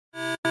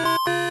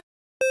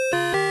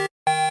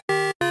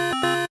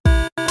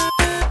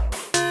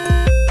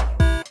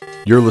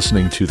You're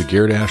listening to the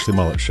Garrett Ashley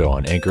Mullet Show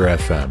on Anchor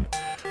FM.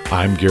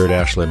 I'm Garrett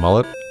Ashley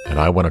Mullet, and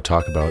I want to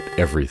talk about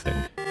everything.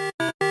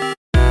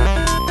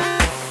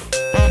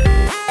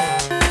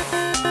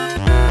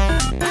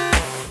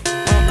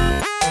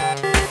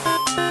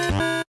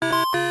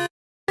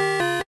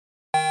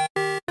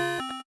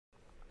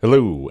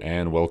 Hello,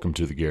 and welcome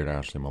to the Garrett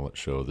Ashley Mullet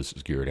Show. This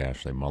is Garrett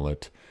Ashley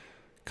Mullet,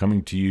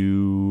 coming to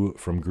you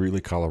from Greeley,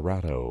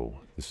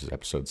 Colorado. This is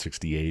episode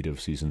 68 of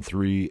season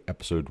 3,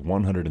 episode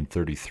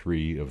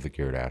 133 of the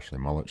Garrett Ashley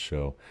Mullet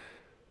Show.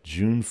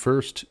 June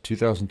 1st,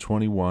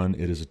 2021.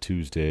 It is a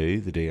Tuesday,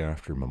 the day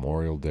after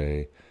Memorial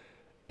Day.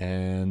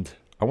 And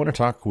I want to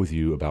talk with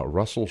you about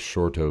Russell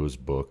Shorto's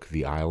book,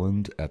 The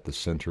Island at the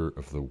Center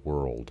of the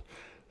World,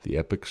 the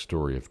epic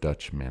story of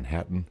Dutch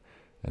Manhattan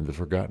and the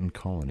forgotten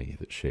colony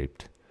that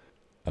shaped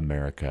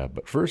America.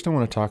 But first, I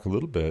want to talk a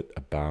little bit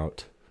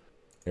about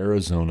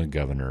Arizona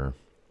Governor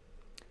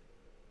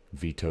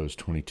vetoes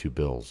 22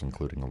 bills,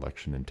 including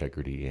election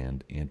integrity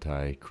and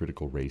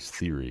anti-critical race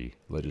theory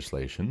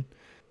legislation.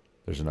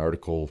 There's an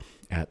article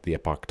at the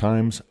Epoch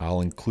Times.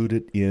 I'll include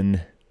it in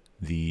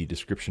the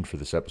description for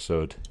this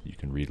episode. You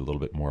can read a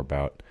little bit more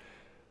about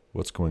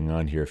what's going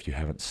on here if you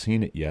haven't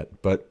seen it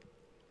yet. But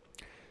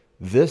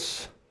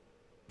this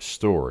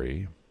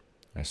story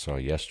I saw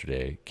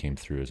yesterday came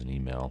through as an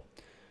email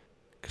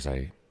because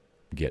I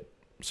get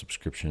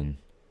subscription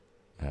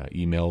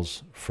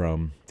emails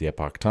from the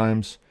Epoch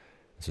Times.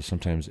 So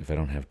sometimes if I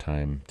don't have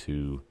time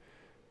to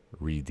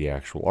read the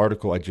actual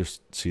article, I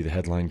just see the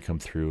headline come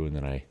through and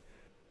then I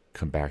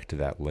come back to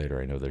that later.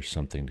 I know there's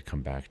something to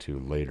come back to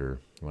later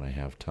when I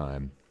have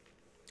time.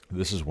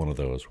 This is one of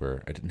those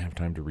where I didn't have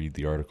time to read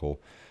the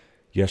article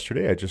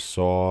yesterday. I just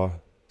saw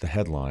the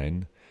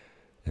headline,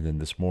 and then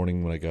this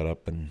morning when I got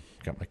up and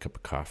got my cup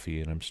of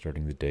coffee and I'm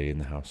starting the day and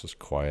the house is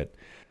quiet,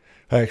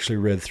 I actually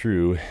read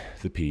through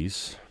the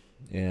piece,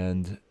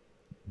 and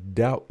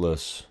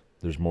doubtless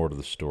there's more to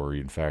the story.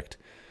 In fact,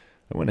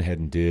 I went ahead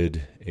and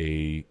did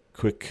a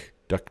quick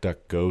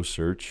DuckDuckGo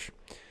search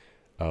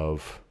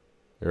of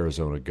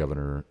Arizona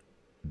Governor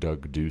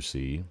Doug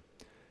Ducey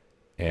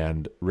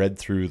and read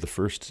through the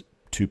first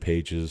 2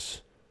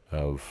 pages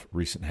of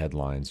recent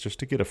headlines just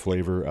to get a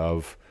flavor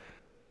of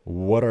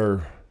what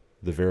are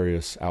the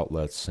various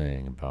outlets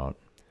saying about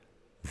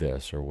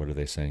this, or what are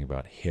they saying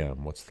about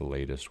him? What's the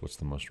latest? What's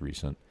the most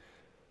recent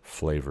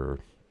flavor?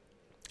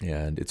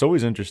 And it's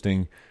always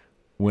interesting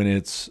when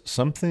it's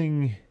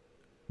something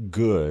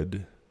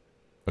good,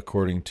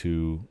 according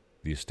to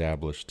the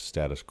established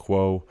status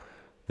quo.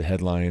 The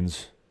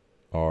headlines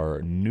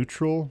are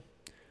neutral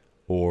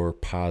or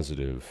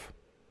positive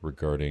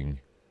regarding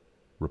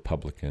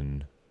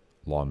Republican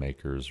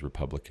lawmakers,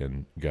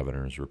 Republican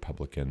governors,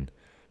 Republican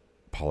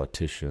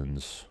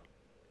politicians,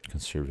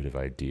 conservative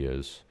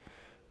ideas.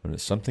 When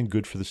it's something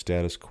good for the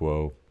status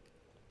quo,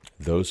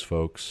 those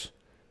folks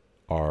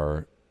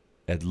are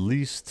at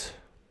least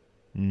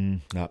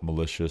not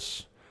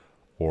malicious,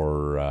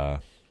 or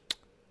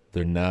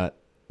they're not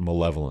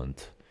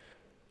malevolent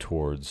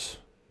towards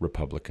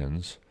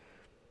Republicans.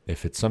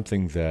 If it's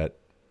something that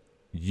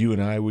you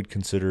and I would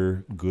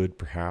consider good,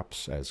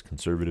 perhaps, as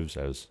conservatives,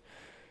 as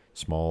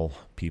small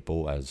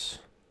people, as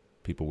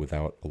people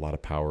without a lot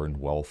of power and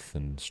wealth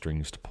and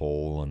strings to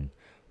pull and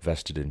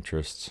vested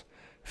interests,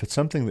 if it's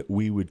something that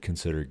we would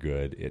consider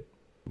good, it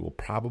will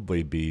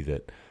probably be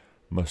that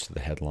most of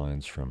the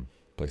headlines from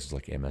places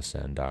like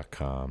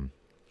MSN.com,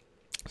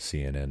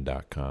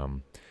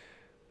 CNN.com,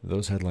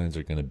 those headlines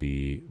are going to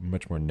be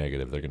much more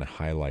negative. They're going to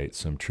highlight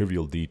some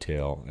trivial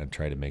detail and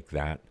try to make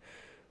that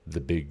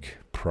the big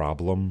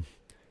problem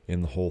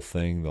in the whole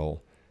thing.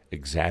 They'll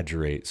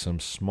exaggerate some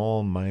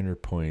small minor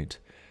point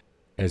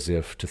as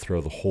if to throw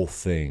the whole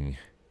thing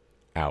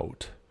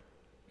out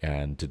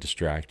and to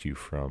distract you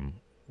from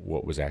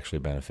what was actually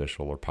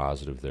beneficial or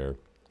positive there.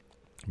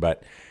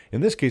 But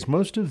in this case,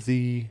 most of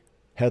the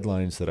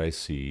headlines that I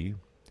see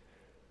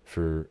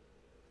for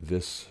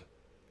this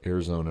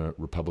Arizona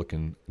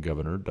Republican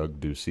Governor, Doug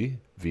Ducey,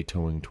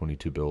 vetoing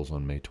 22 bills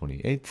on May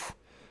 28th.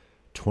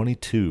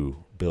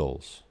 22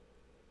 bills.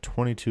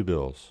 22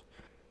 bills.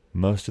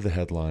 Most of the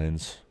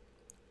headlines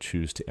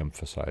choose to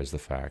emphasize the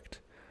fact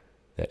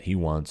that he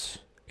wants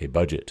a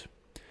budget.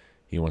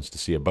 He wants to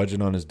see a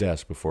budget on his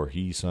desk before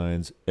he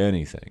signs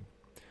anything.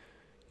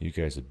 You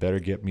guys had better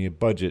get me a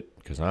budget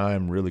because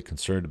I'm really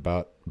concerned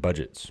about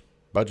budgets.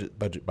 Budget.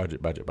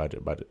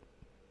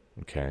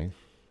 Okay.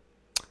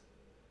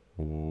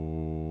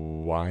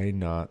 Why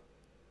not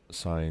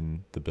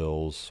sign the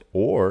bills?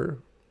 Or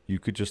you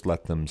could just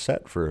let them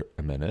set for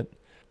a minute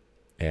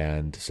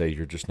and say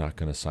you're just not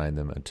going to sign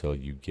them until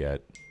you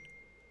get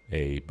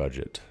a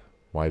budget.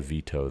 Why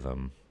veto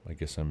them? I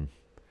guess I'm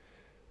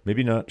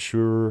maybe not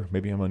sure.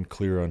 Maybe I'm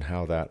unclear on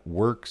how that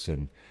works.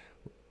 And,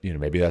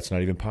 maybe that's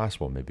not even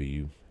possible. Maybe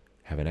you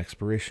have an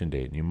expiration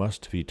date and you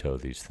must veto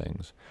these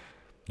things.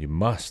 You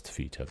must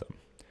veto them.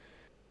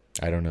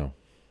 I don't know.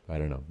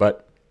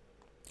 But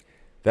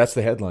that's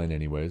the headline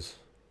anyways,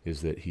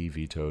 is that he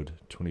vetoed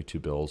 22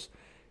 bills,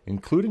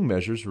 including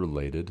measures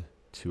related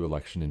to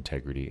election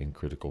integrity and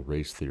critical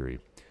race theory.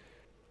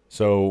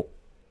 So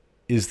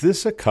is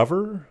this a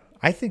cover?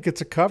 I think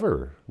it's a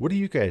cover. What do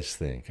you guys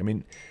think? I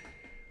mean,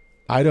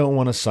 I don't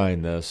want to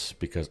sign this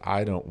because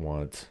I don't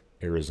want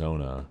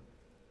Arizona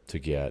to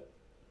get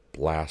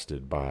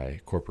blasted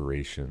by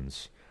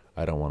corporations.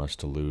 I don't want us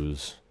to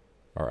lose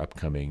our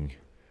upcoming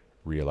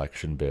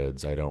re-election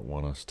bids. I don't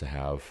want us to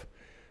have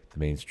the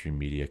mainstream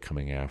media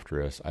coming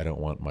after us. I don't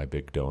want my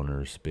big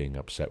donors being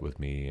upset with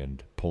me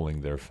and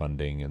pulling their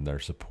funding and their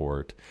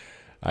support.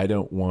 I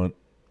don't want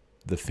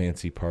the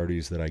fancy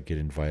parties that I get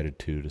invited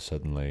to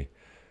suddenly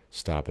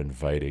stop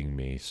inviting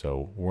me.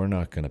 So we're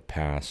not going to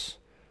pass.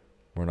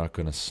 We're not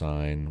going to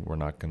sign. We're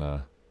not going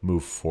to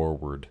move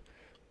forward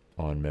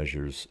on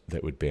measures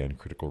that would ban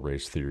critical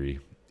race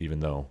theory, even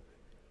though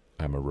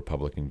I'm a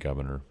Republican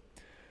governor.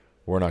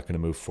 We're not going to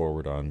move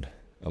forward on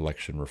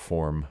election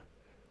reform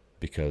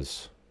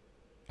because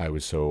I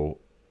was so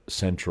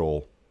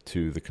central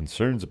to the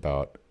concerns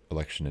about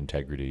election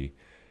integrity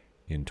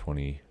in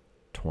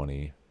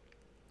 2020.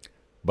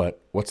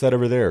 But what's that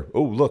over there?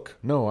 Oh, look,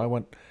 no,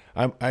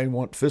 I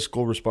want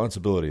fiscal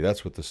responsibility.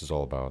 That's what this is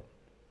all about.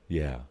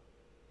 Yeah,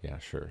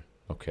 sure.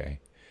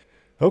 Okay,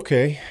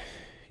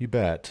 you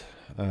bet.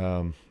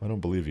 I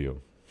don't believe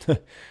you.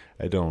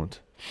 I don't.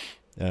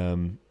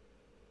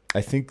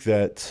 I think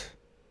that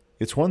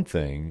it's one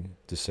thing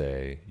to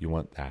say you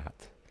want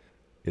that.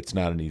 It's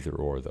not an either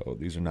or, though.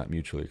 These are not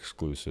mutually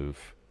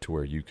exclusive to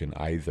where you can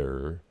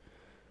either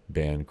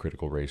ban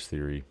critical race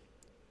theory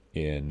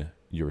in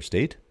your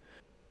state,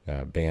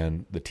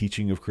 ban the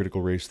teaching of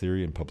critical race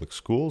theory in public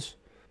schools,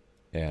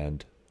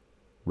 and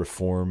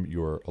reform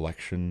your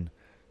election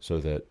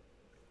so that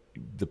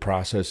the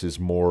process is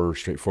more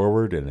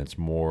straightforward and it's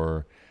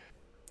more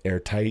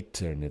airtight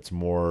and it's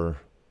more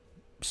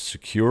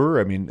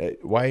secure. I mean,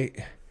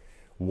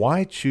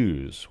 why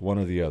choose one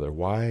or the other?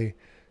 Why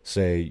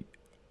say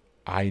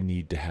I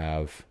need to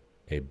have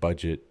a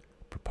budget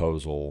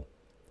proposal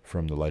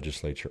from the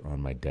legislature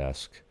on my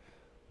desk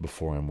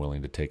before I'm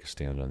willing to take a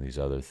stand on these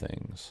other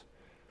things?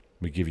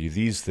 We give you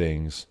these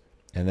things,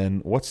 and then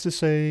what's to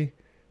say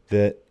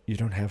that you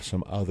don't have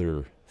some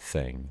other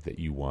thing that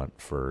you want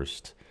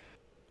first?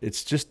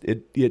 It's just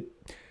it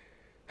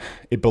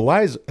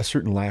belies a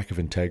certain lack of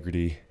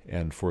integrity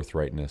and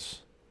forthrightness.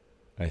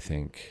 I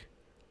think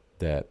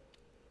that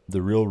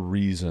the real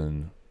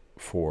reason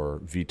for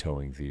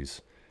vetoing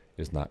these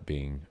is not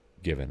being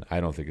given.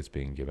 I don't think it's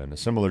being given. A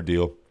similar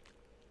deal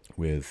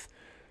with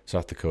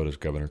South Dakota's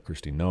Governor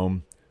Kristi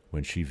Noem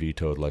when she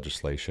vetoed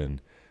legislation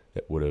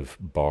that would have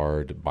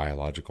barred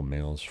biological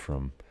males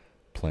from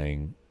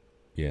playing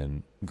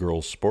in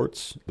girls'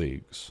 sports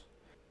leagues.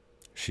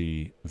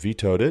 She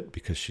vetoed it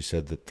because she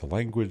said that the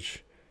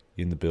language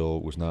in the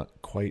bill was not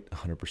quite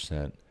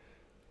 100%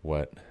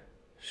 what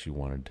she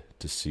wanted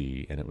to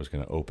see, and it was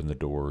going to open the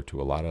door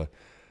to a lot of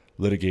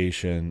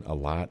litigation, a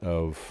lot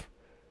of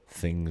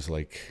things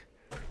like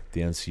the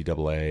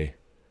NCAA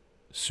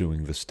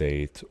suing the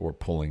state or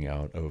pulling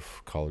out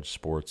of college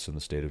sports in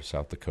the state of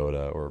South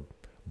Dakota or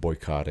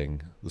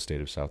boycotting the state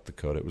of South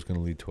Dakota. It was going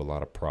to lead to a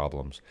lot of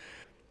problems.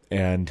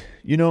 And,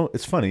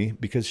 it's funny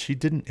because she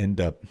didn't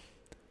end up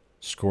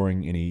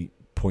scoring any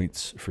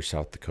points for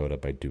South Dakota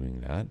by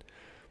doing that.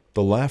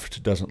 The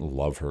left doesn't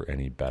love her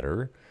any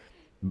better.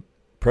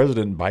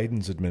 President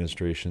Biden's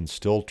administration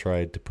still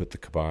tried to put the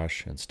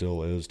kibosh, and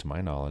still is, to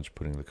my knowledge,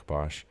 putting the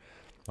kibosh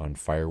on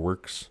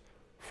fireworks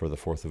for the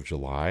 4th of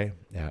July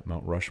at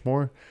Mount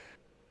Rushmore.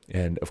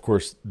 And, of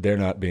course, they're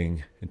not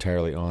being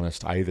entirely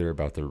honest either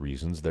about their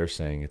reasons. They're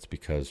saying it's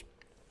because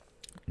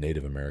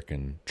Native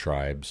American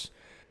tribes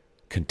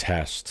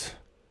contest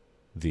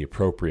the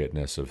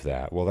appropriateness of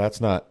that. Well,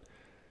 that's not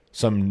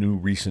some new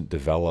recent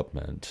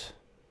development.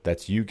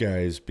 That's you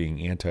guys being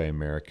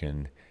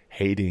anti-American,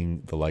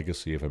 hating the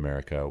legacy of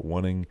America,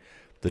 wanting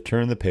to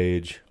turn the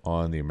page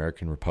on the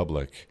American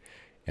Republic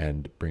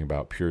and bring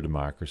about pure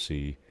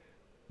democracy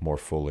more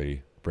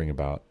fully, bring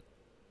about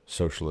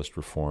socialist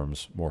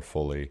reforms more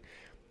fully.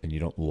 And you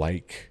don't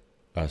like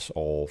us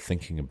all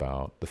thinking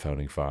about the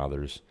Founding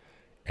Fathers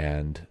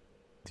and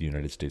the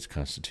United States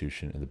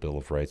Constitution and the Bill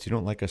of Rights. You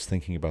don't like us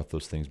thinking about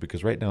those things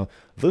because right now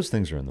those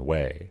things are in the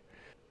way.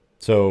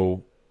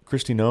 So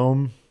Kristi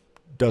Noem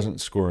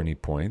doesn't score any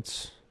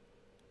points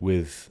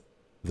with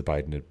the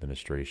Biden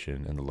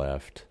administration and the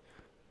left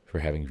for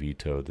having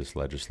vetoed this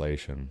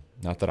legislation.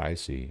 Not that I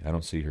see. I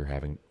don't see her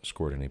having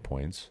scored any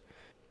points.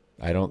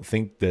 I don't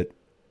think that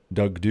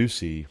Doug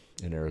Ducey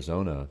in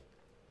Arizona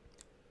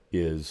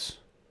is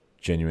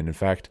genuine. In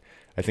fact,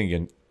 I think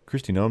in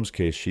Kristi Noem's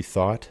case, she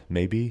thought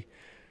maybe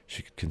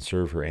she could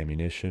conserve her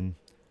ammunition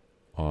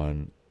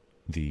on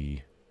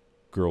the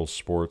girls'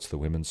 sports, the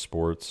women's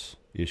sports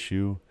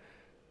issue.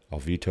 I'll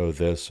veto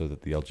this so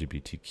that the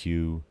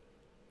LGBTQ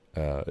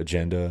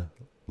agenda,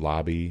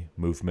 lobby,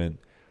 movement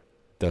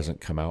doesn't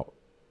come out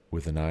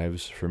with the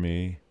knives for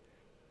me.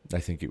 I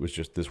think it was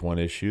just this one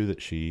issue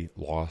that she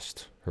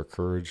lost her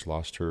courage,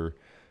 lost her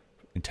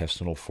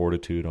intestinal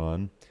fortitude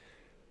on.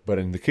 But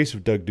in the case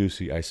of Doug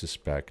Ducey, I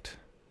suspect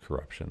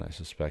corruption. I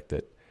suspect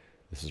that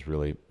this is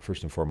really,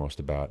 first and foremost,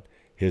 about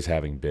his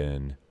having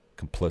been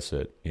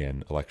complicit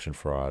in election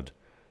fraud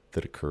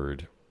that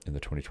occurred in the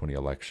 2020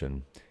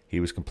 election. He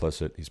was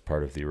complicit. He's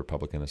part of the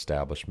Republican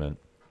establishment.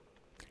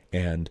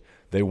 And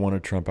they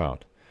wanted Trump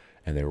out.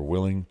 And they were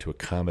willing to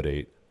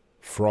accommodate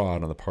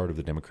fraud on the part of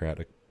the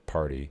Democratic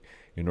Party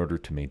in order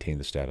to maintain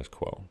the status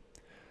quo.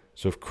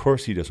 So of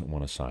course he doesn't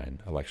want to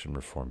sign election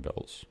reform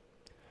bills.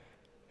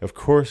 Of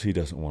course he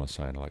doesn't want to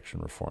sign election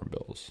reform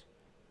bills.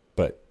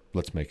 But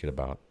let's make it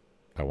about,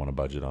 I want a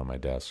budget on my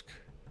desk.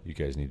 You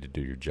guys need to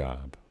do your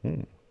job.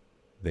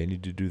 They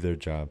need to do their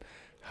job.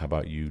 How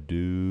about you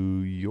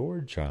do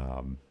your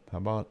job? How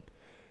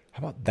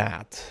about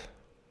that?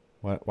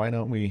 Why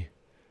don't we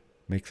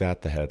make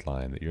that the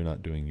headline, that you're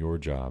not doing your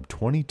job?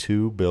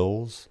 22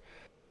 bills?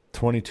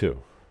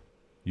 22.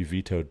 You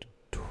vetoed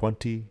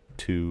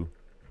 22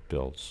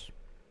 bills.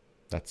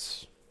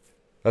 That's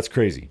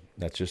crazy.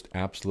 That's just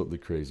absolutely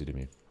crazy to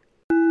me.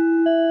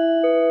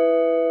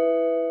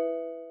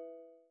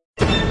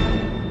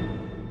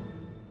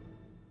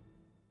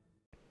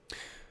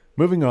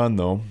 Moving on,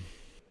 though,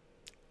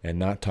 and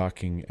not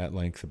talking at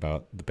length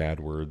about the bad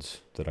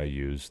words that I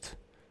used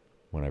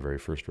when I very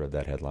first read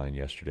that headline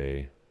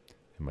yesterday,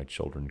 and my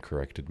children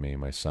corrected me.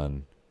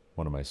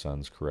 One of my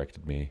sons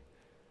corrected me,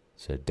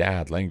 said,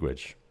 "Dad,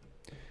 language."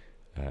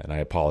 And I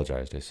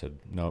apologized. I said,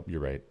 "No,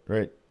 you're right.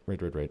 Right.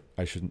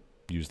 I shouldn't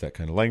use that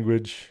kind of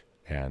language,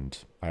 and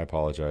I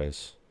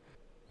apologize.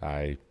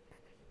 I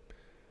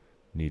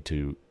need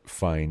to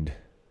find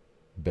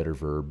better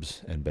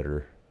verbs and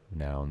better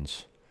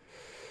nouns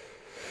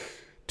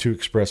to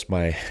express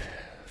my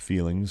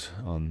feelings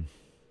on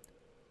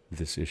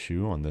this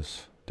issue, on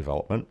this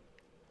development."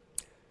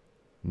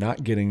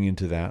 Not getting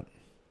into that,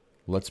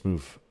 let's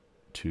move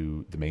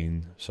to the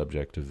main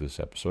subject of this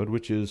episode,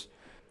 which is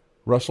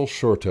Russell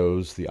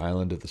Shorto's The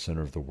Island at the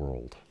Center of the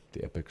World,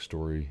 the epic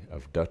story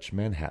of Dutch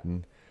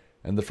Manhattan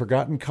and the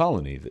forgotten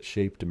colony that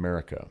shaped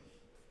America.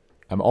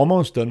 I'm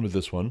almost done with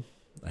this one.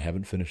 I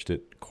haven't finished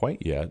it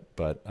quite yet,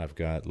 but I've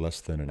got less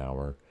than an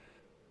hour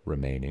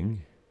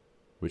remaining,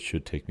 which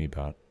should take me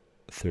about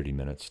 30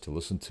 minutes to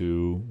listen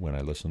to when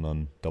I listen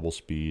on double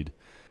speed.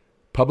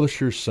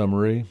 Publisher's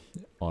summary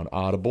on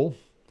Audible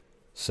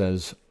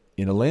says,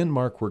 in a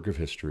landmark work of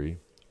history,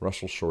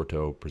 Russell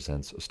Shorto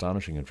presents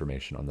astonishing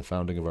information on the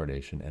founding of our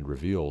nation and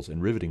reveals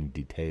in riveting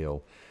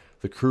detail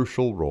the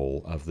crucial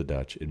role of the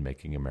Dutch in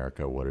making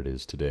America what it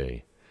is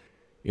today.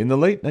 In the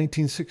late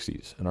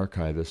 1960s, an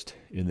archivist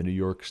in the New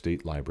York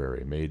State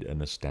Library made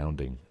an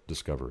astounding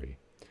discovery.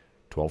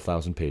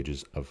 12,000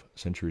 pages of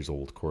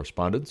centuries-old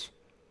correspondence,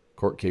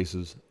 court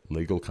cases,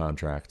 legal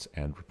contracts,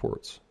 and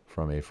reports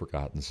from a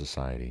forgotten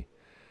society.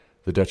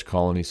 The Dutch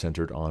colony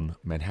centered on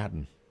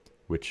Manhattan,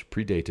 which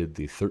predated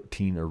the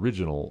 13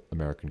 original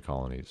American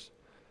colonies.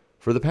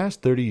 For the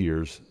past 30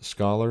 years,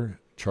 scholar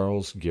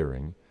Charles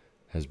Gehring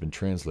has been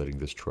translating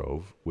this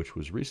trove, which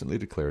was recently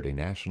declared a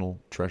national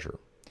treasure.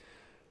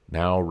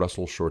 Now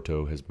Russell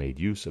Shorto has made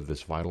use of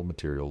this vital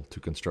material to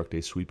construct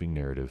a sweeping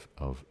narrative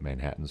of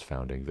Manhattan's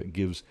founding that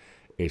gives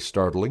a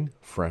startling,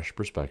 fresh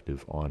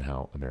perspective on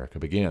how America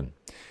began.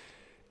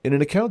 In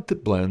an account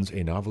that blends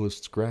a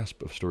novelist's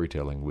grasp of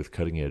storytelling with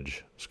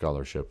cutting-edge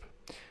scholarship,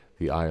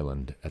 The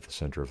Island at the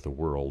Center of the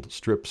World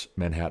strips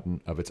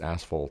Manhattan of its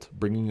asphalt,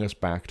 bringing us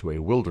back to a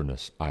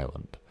wilderness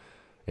island,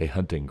 a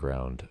hunting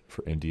ground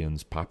for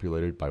Indians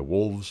populated by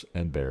wolves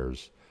and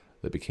bears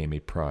that became a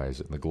prize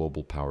in the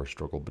global power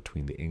struggle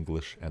between the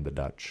English and the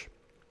Dutch.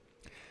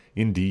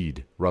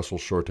 Indeed, Russell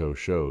Shorto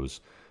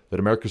shows that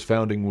America's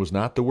founding was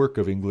not the work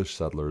of English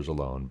settlers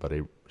alone, but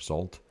a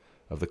result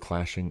of the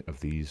clashing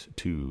of these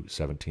two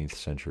 17th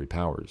century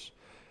powers.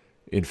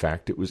 In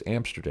fact, it was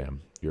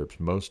Amsterdam, Europe's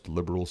most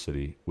liberal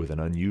city, with an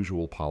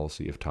unusual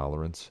policy of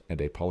tolerance and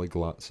a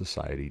polyglot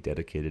society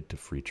dedicated to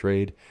free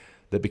trade,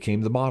 that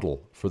became the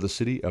model for the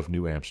city of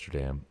New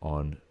Amsterdam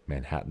on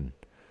Manhattan.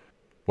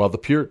 While the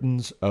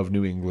Puritans of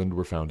New England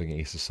were founding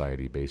a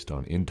society based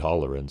on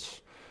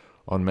intolerance,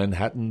 on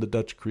Manhattan the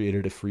Dutch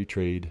created a free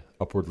trade,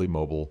 upwardly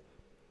mobile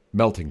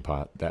melting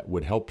pot that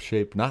would help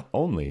shape not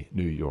only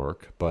New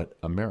York, but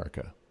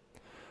America.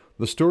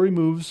 The story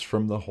moves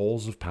from the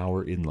halls of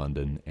power in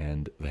London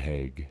and The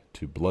Hague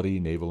to bloody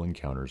naval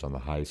encounters on the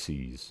high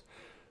seas.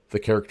 The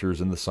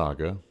characters in the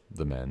saga,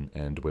 the men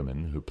and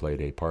women who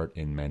played a part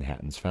in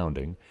Manhattan's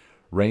founding,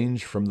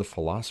 range from the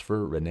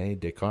philosopher René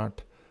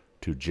Descartes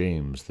to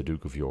James, the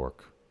Duke of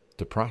York,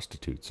 to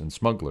prostitutes and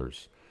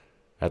smugglers.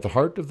 At the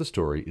heart of the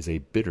story is a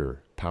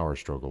bitter power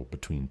struggle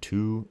between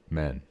two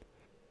men.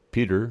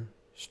 Peter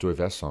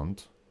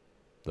Stuyvesant,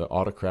 the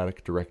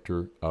autocratic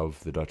director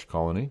of the Dutch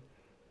colony,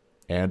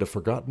 and a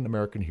forgotten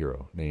American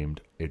hero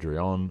named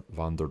Adriaan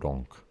van der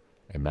Donck,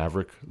 a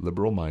maverick,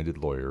 liberal-minded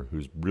lawyer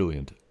whose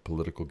brilliant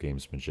political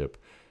gamesmanship,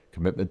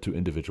 commitment to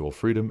individual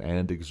freedom,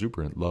 and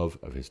exuberant love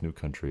of his new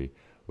country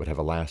would have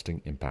a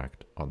lasting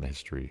impact on the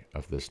history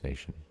of this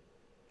nation.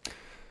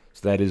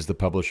 So that is the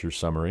publisher's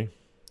summary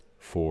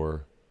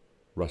for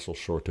Russell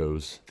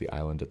Shorto's The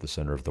Island at the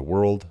Center of the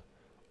World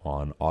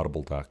on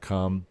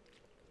Audible.com.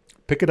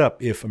 Pick it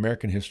up if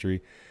American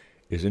history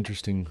is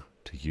interesting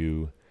to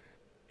you.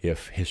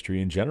 if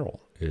history in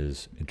general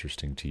is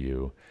interesting to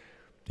you.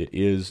 It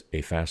is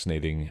a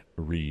fascinating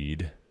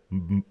read.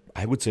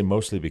 I would say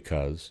mostly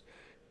because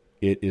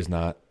it is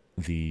not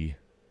the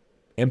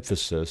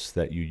emphasis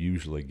that you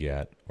usually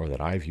get, or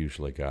that I've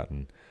usually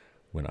gotten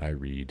when I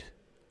read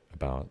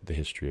about the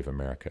history of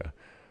America.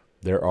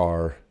 There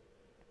are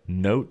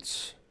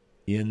notes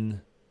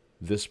in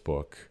this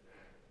book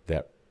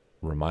that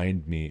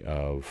remind me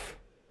of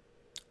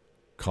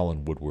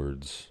Colin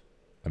Woodward's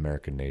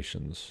American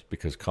Nations,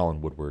 because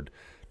Colin Woodward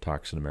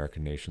talks in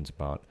American Nations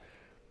about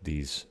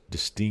these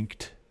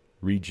distinct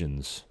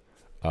regions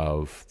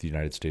of the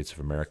United States of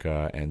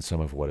America and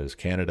some of what is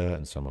Canada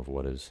and some of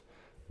what is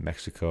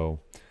Mexico.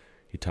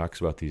 He talks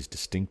about these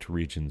distinct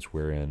regions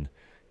wherein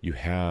you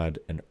had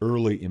an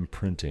early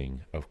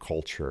imprinting of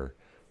culture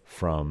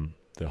from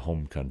the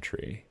home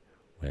country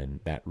when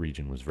that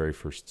region was very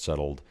first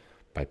settled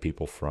by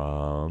people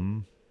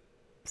from,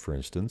 for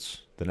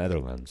instance, the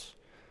Netherlands,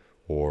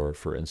 or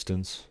for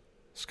instance,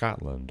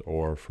 Scotland,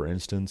 or for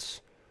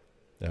instance,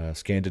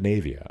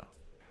 Scandinavia,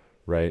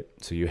 right?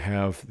 So you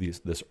have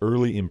this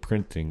early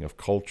imprinting of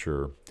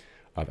culture,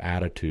 of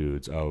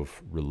attitudes,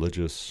 of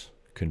religious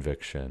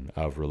conviction,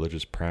 of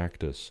religious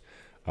practice,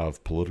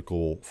 of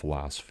political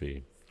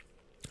philosophy,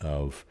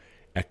 of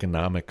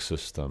economic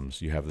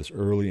systems. You have this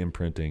early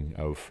imprinting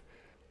of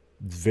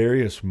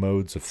various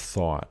modes of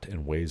thought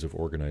and ways of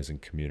organizing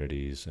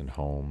communities and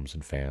homes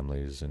and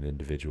families and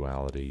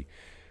individuality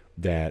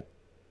that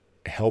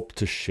help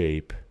to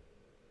shape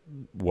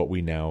what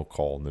we now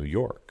call New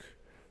York,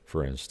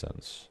 for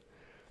instance.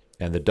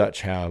 And the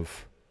Dutch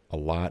have a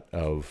lot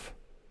of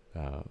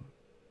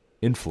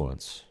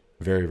influence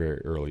very,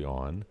 very early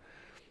on,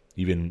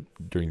 even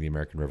during the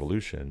American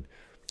Revolution.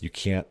 You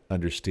can't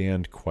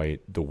understand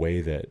quite the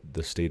way that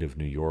the state of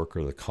New York,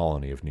 or the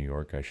colony of New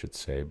York, I should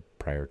say,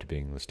 prior to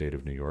being the state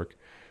of New York,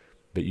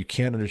 but you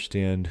can't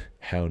understand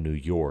how New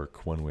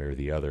York, one way or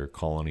the other,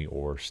 colony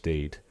or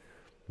state,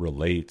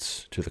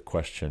 relates to the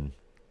question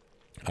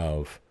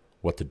of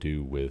what to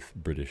do with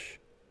British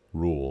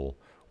rule,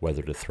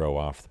 whether to throw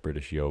off the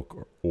British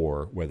yoke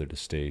or whether to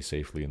stay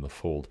safely in the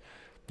fold.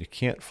 You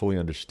can't fully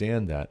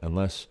understand that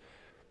unless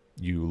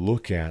you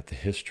look at the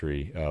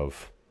history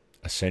of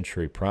a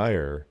century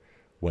prior,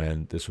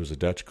 when this was a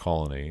Dutch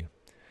colony.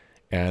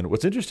 And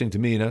what's interesting to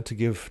me, not to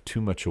give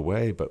too much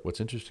away, but what's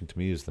interesting to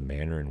me is the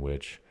manner in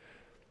which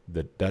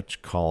the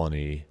Dutch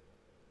colony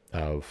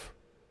of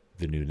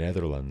the New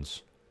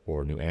Netherlands,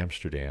 or New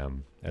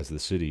Amsterdam as the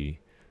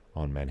city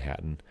on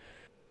Manhattan,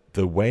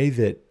 the way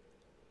that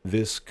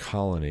this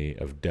colony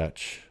of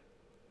Dutch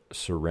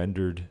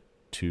surrendered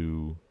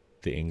to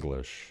the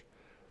English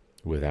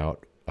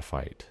without a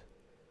fight,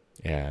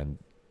 and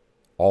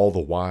all the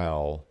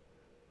while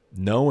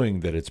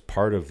knowing that it's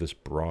part of this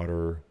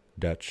broader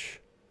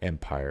Dutch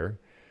empire,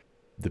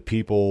 the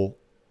people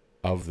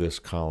of this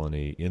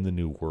colony in the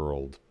New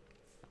World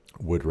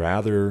would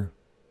rather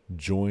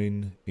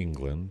join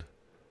England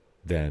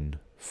than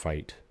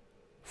fight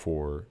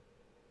for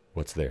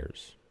what's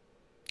theirs.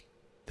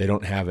 They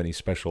don't have any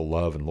special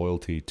love and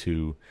loyalty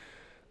to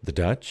the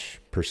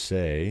Dutch per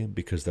se,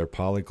 because they're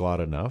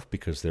polyglot enough,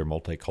 because they're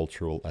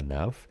multicultural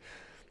enough,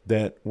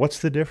 that what's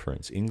the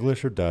difference?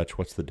 English or Dutch,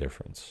 what's the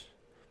difference?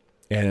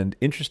 And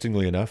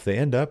interestingly enough, they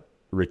end up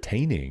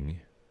retaining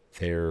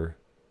their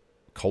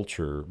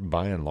culture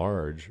by and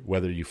large,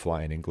 whether you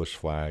fly an English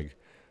flag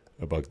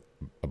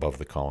above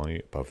the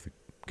colony, above the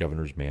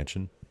governor's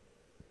mansion,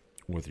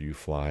 whether you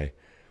fly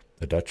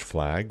a Dutch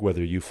flag,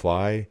 whether you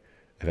fly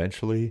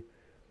eventually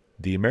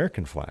the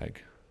American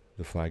flag,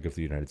 the flag of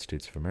the United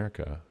States of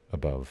America,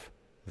 above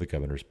the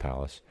governor's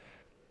palace.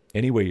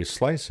 Any way you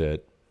slice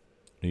it,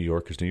 New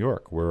York is New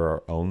York. We're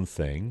our own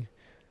thing,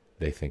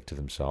 they think to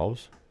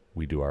themselves.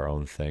 We do our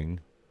own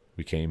thing.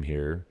 We came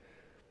here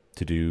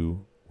to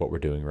do what we're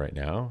doing right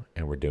now,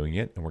 and we're doing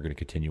it, and we're going to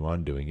continue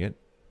on doing it,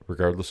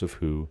 regardless of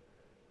who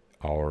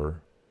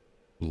our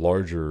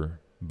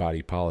larger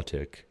body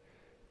politic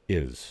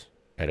is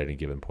at any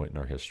given point in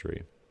our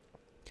history.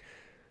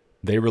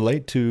 They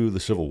relate to the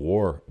Civil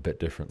War a bit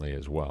differently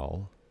as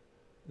well.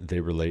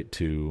 They relate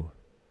to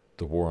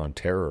the War on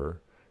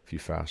Terror. If you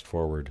fast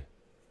forward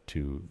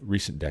to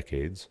recent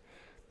decades,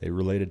 they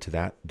related to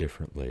that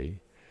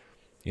differently,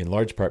 in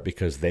large part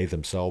because they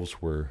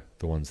themselves were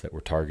the ones that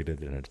were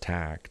targeted and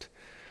attacked.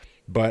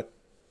 But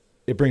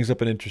it brings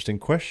up an interesting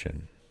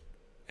question,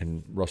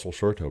 and Russell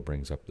Shorto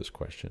brings up this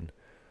question.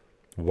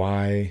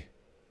 Why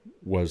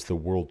was the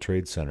World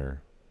Trade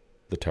Center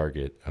the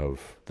target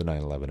of the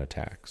 9/11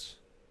 attacks,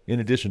 in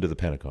addition to the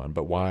Pentagon?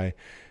 But why,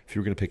 if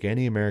you were going to pick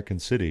any American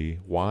city,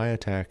 why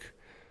attack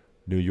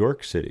New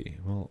York City?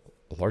 Well,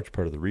 a large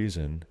part of the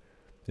reason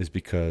is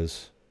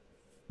because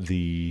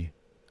the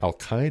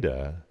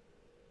Al-Qaeda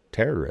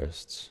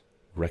terrorists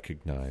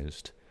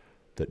recognized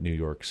that New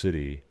York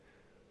City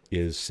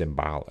is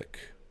symbolic.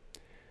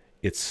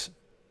 It's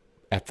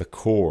at the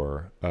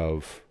core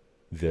of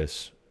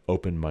this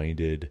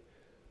open-minded,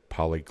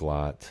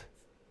 polyglot,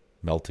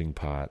 melting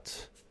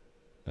pot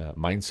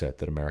mindset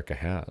that America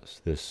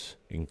has. This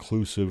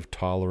inclusive,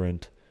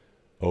 tolerant,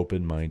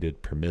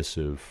 open-minded,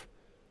 permissive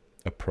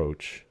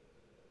approach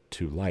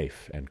to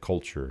life and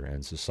culture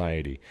and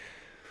society.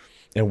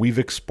 And we've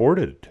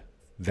exported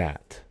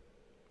that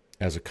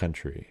as a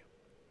country,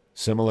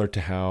 similar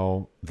to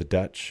how the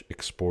Dutch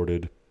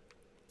exported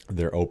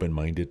their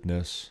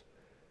open-mindedness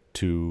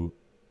to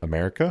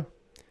America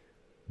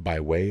by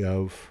way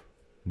of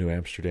New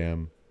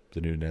Amsterdam,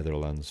 the New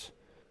Netherlands.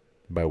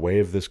 By way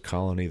of this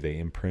colony, they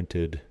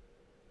imprinted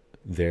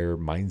their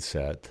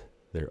mindset,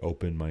 their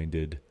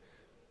open-minded,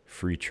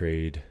 free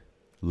trade,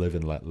 live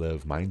and let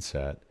live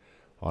mindset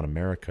on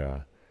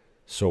America.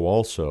 So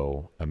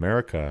also,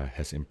 America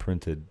has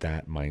imprinted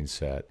that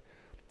mindset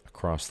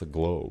across the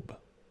globe.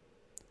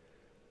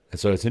 And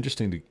so it's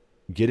interesting to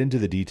get into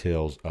the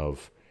details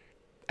of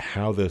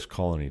how this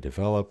colony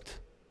developed,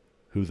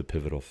 who the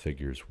pivotal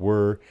figures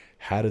were,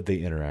 how did they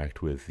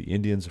interact with the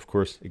Indians. Of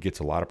course, it gets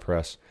a lot of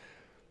press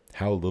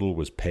how little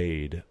was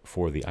paid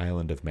for the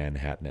island of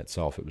Manhattan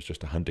itself. It was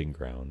just a hunting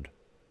ground.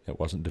 It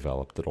wasn't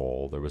developed at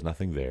all. There was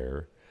nothing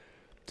there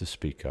to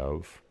speak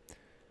of.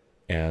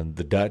 And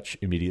the Dutch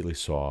immediately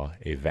saw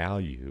a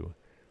value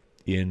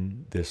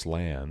in this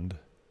land,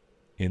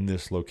 in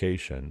this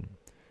location,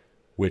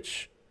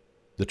 which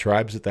the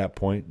tribes at that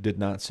point did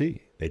not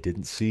see. They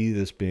didn't see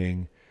this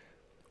being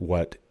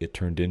what it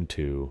turned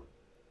into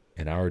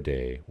in our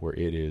day, where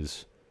it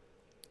is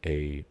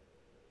a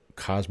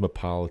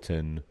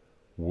cosmopolitan,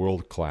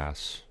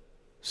 world-class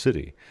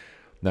city.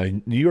 Now,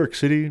 New York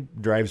City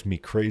drives me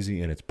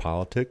crazy in its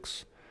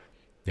politics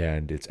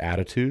and its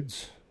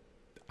attitudes.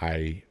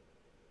 I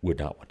would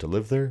not want to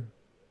live there,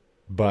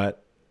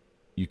 but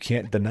you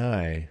can't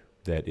deny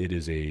that it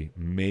is a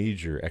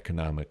major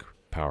economic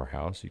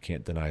powerhouse. You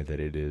can't deny that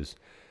it is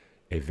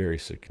a very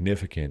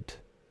significant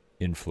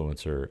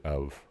influencer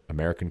of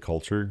American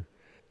culture.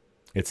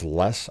 It's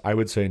less, I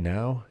would say,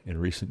 now in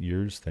recent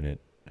years than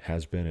it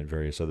has been at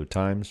various other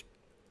times.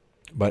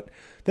 But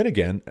then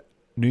again,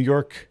 New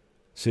York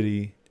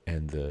City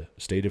and the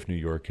state of New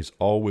York has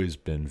always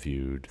been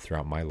viewed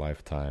throughout my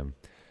lifetime,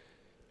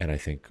 and I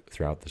think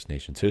throughout this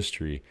nation's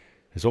history,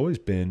 has always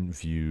been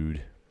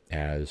viewed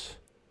as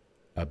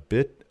a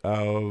bit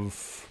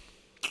of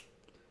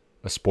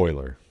a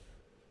spoiler.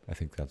 I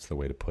think that's the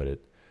way to put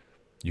it.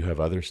 You have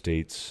other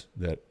states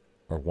that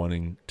are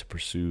wanting to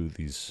pursue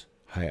these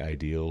high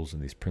ideals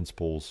and these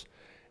principles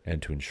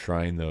and to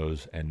enshrine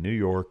those, and New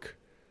York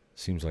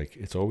seems like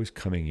it's always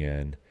coming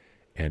in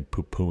and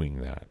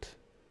poo-pooing that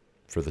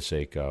for the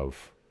sake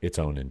of its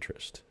own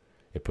interest.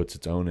 It puts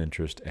its own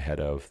interest ahead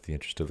of the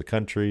interest of the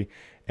country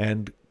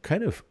and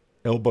kind of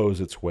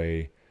elbows its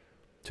way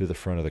to the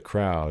front of the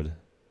crowd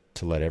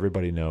to let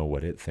everybody know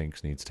what it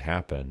thinks needs to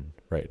happen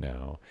right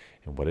now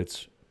and what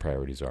its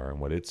priorities are and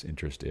what its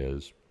interest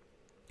is.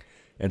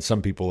 And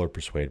some people are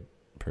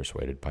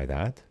persuaded by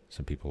that.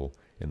 Some people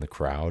in the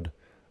crowd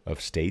of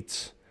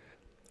states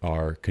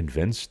are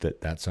convinced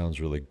that that sounds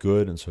really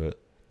good, and so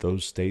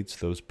those states,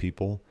 those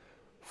people,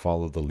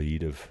 follow the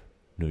lead of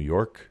New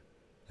York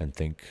and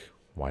think,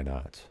 why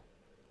not?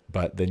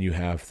 But then you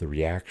have the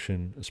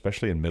reaction,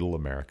 especially in middle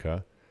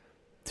America,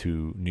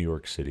 to New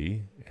York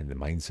City and the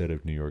mindset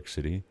of New York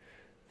City,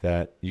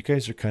 that you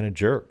guys are kind of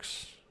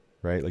jerks,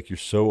 right? Like, you're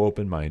so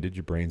open-minded,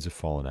 your brains have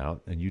fallen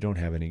out, and you don't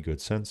have any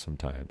good sense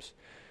sometimes.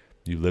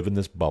 You live in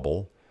this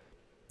bubble.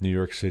 New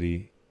York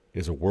City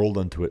is a world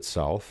unto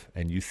itself,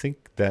 and you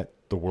think that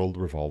the world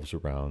revolves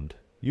around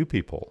you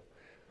people.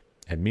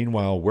 And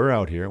meanwhile, we're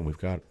out here, and we've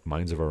got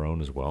minds of our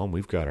own as well, and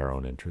we've got our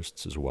own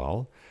interests as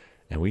well,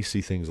 and we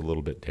see things a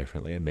little bit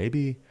differently. And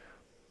maybe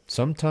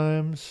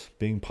sometimes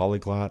being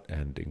polyglot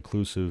and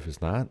inclusive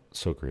is not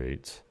so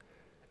great.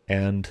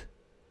 And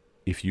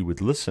if you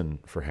would listen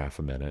for half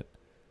a minute,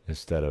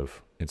 instead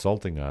of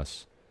insulting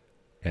us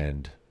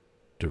and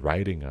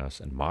deriding us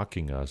and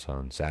mocking us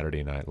on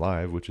Saturday Night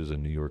Live, which is a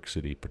New York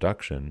City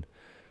production,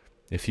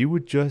 if you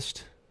would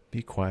just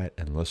be quiet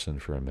and listen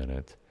for a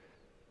minute,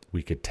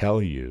 we could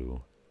tell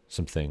you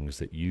some things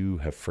that you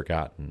have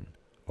forgotten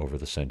over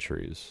the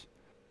centuries.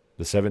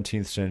 The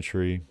 17th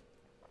century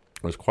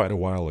was quite a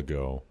while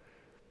ago,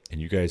 and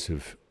you guys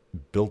have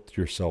built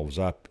yourselves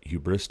up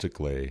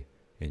hubristically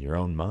in your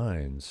own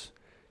minds.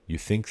 You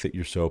think that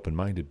you're so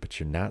open-minded, but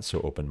you're not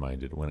so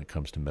open-minded when it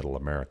comes to middle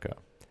America.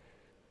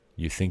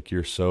 You think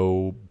you're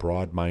so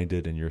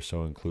broad-minded and you're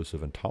so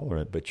inclusive and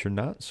tolerant, but you're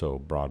not so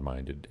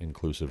broad-minded,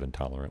 inclusive, and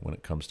tolerant when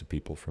it comes to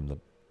people from the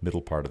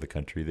middle part of the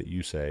country that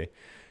you say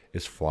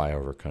is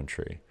flyover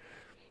country.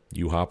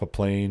 You hop a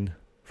plane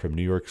from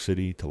New York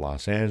City to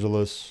Los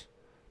Angeles,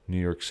 New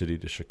York City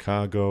to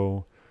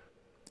Chicago,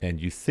 and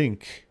you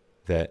think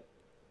that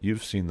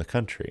you've seen the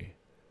country.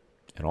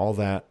 And all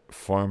that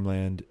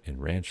farmland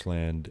and ranch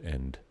land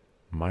and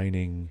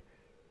mining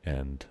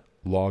and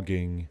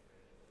logging,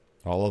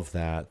 all of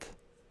that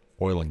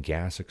oil and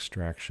gas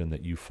extraction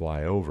that you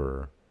fly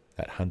over,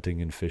 that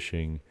hunting and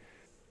fishing,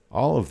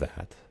 all of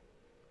that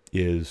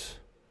is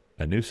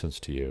a nuisance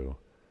to you.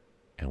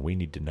 And we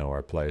need to know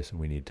our place, and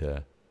we need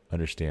to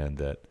understand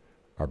that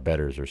our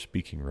betters are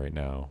speaking right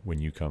now when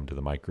you come to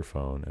the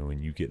microphone and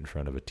when you get in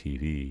front of a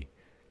TV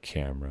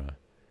camera.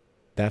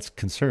 that's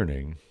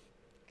concerning,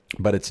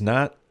 but it's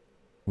not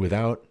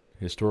without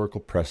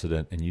historical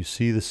precedent, and you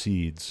see the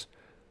seeds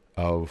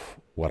of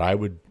what I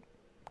would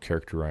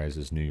characterize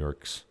as New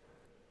York's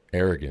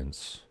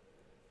arrogance.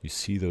 You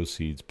see those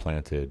seeds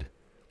planted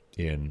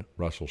in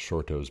Russell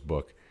Shorto's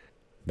book.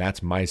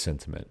 That's my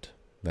sentiment.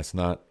 That's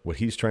not what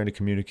he's trying to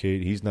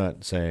communicate. He's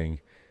not saying,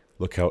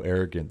 look how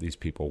arrogant these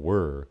people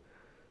were.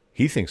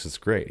 He thinks it's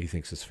great. He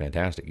thinks it's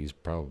fantastic. He's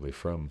probably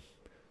from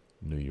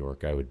New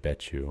York, I would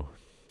bet you,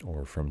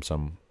 or from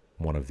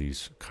one of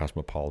these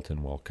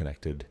cosmopolitan,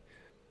 well-connected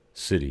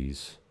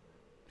cities.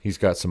 He's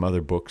got some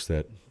other books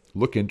that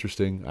look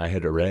interesting. I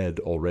had read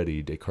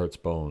already Descartes'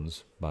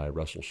 Bones by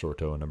Russell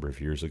Shorto a number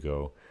of years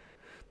ago,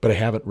 but I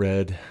haven't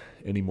read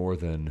any more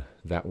than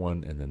that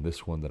one and then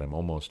this one that I'm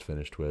almost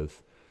finished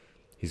with.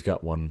 He's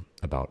got one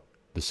about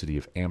the city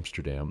of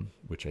Amsterdam,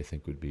 which I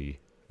think would be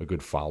a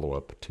good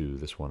follow-up to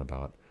this one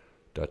about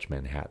Dutch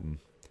Manhattan.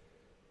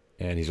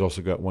 And he's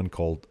also got one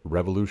called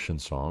Revolution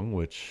Song,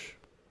 which,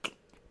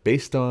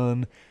 based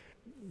on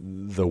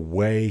the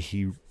way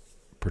he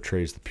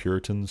portrays the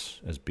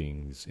Puritans as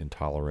being these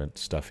intolerant,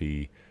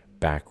 stuffy,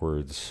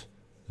 backwards,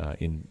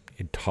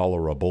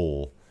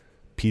 intolerable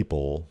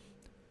people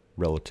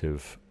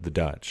relative to the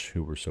Dutch,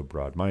 who were so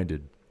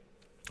broad-minded.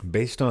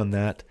 Based on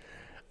that,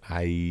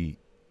 I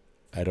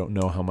don't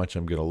know how much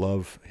I'm going to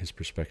love his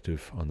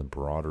perspective on the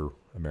broader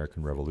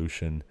American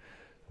Revolution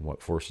and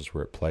what forces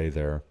were at play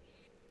there.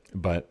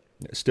 But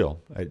still,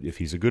 if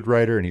he's a good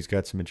writer and he's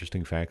got some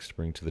interesting facts to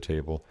bring to the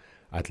table,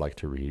 I'd like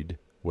to read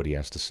what he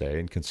has to say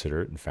and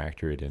consider it and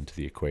factor it into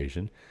the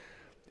equation.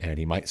 And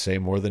he might say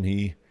more than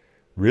he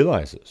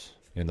realizes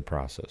in the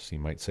process. He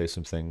might say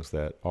some things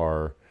that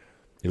are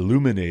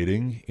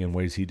illuminating in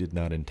ways he did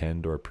not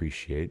intend or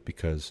appreciate,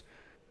 because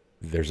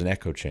there's an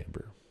echo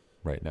chamber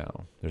right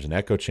now. There's an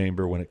echo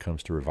chamber when it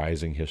comes to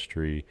revising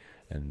history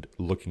and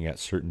looking at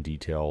certain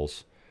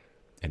details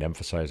and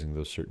emphasizing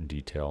those certain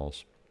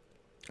details.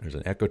 There's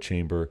an echo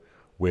chamber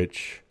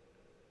which,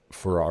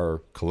 for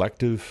our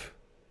collective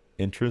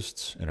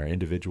interests and our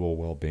individual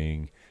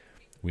well-being,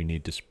 we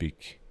need to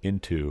speak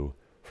into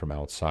from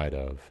outside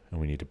of, and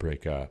we need to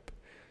break up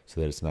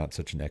so that it's not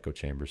such an echo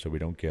chamber, so we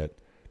don't get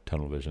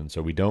tunnel vision,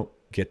 so we don't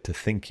get to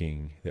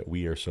thinking that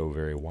we are so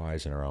very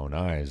wise in our own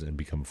eyes and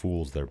become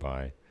fools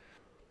thereby.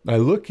 I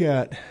look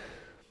at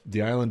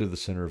the island at the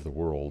center of the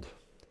world,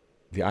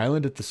 the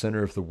island at the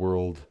center of the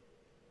world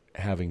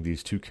having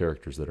these two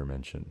characters that are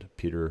mentioned,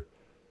 Peter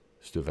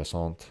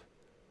Stuyvesant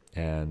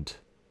and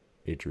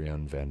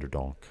Adrian van der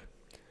Donck.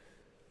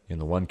 In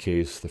the one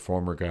case, the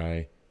former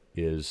guy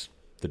is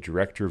the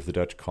director of the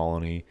Dutch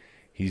colony.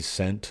 He's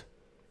sent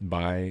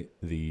by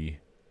the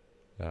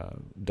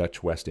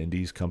Dutch West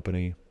Indies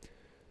Company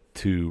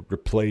to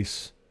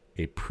replace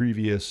a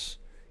previous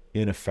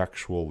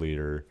ineffectual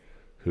leader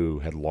who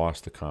had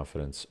lost the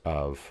confidence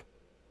of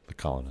the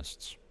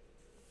colonists.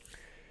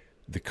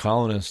 The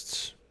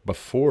colonists,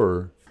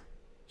 before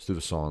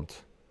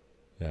Stuyvesant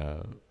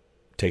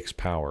takes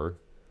power,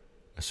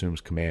 assumes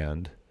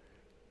command,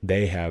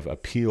 they have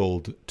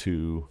appealed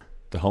to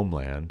the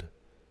homeland,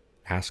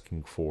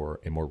 asking for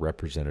a more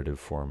representative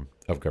form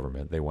of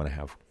government. They want to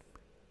have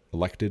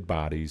elected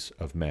bodies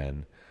of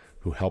men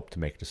who help to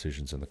make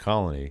decisions in the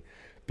colony,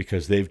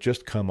 because they've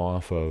just come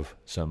off of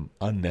some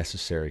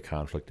unnecessary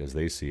conflict, as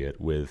they see it,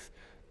 with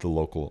the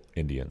local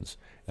Indians,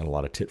 and a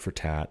lot of tit for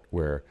tat,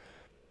 where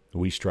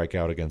we strike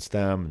out against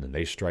them, and then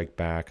they strike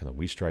back, and then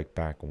we strike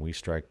back, and we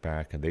strike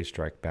back, and they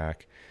strike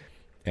back.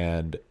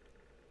 And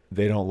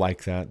they don't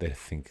like that. They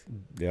think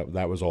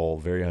that was all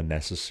very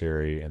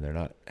unnecessary, and they're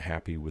not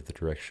happy with the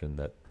direction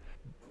that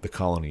the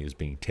colony is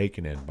being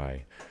taken in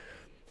by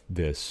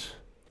this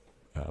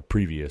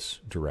previous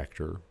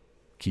director,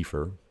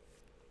 Kiefer.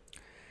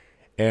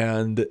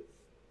 And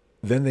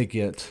then they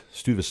get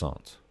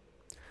Stuyvesant.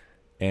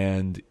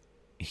 And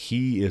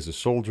he is a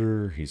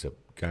soldier. He's a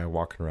guy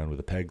walking around with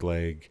a peg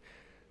leg,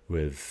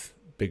 with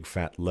big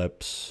fat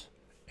lips,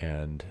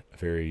 and a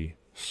very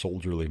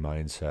soldierly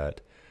mindset.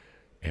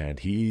 And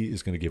he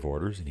is going to give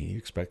orders, and he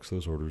expects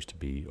those orders to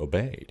be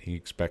obeyed. He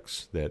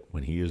expects that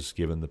when he is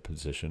given the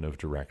position of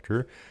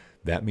director,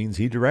 that means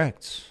he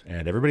directs,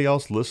 and everybody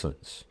else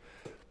listens.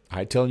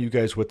 I tell you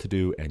guys what to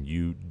do, and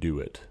you do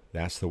it.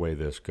 That's the way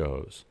this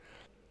goes.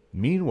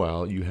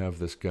 Meanwhile, you have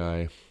this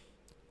guy,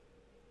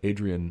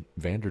 Adrian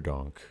van der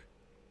Donck,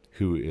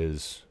 who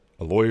is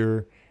a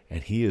lawyer,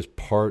 and he is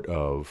part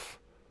of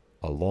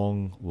a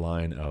long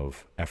line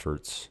of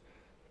efforts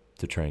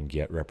to try and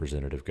get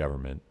representative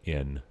government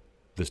in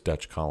this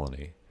Dutch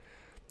colony.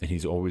 And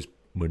he's always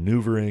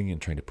maneuvering and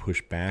trying to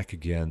push back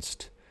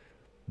against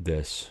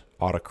this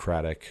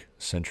autocratic,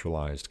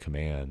 centralized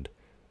command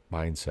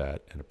mindset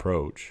and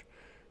approach.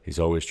 He's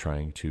always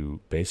trying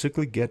to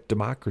basically get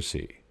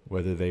democracy,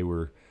 whether they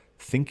were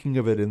thinking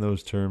of it in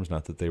those terms,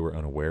 not that they were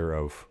unaware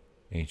of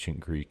ancient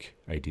Greek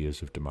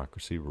ideas of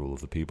democracy, rule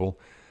of the people,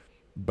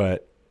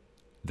 but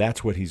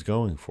that's what he's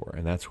going for,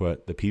 and that's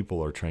what the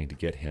people are trying to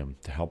get him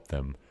to help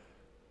them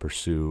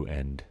pursue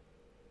and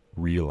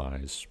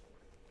realize.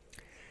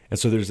 And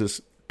so there's this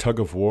tug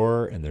of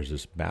war, and there's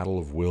this battle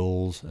of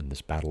wills and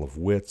this battle of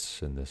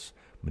wits and this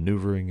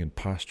maneuvering and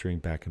posturing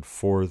back and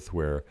forth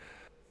where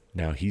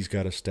now he's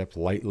got to step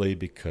lightly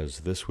because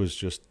this was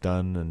just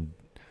done and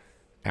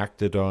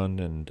acted on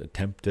and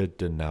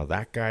attempted, and now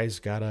that guy's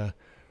got to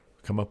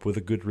come up with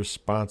a good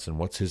response, and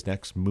what's his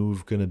next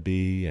move going to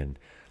be, and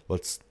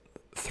let's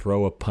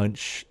throw a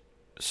punch,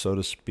 so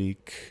to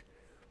speak,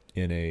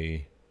 in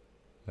a,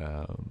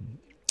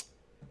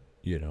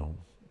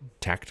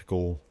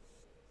 tactical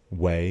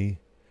way,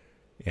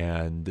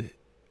 and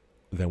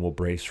then we'll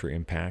brace for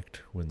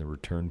impact when the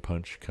return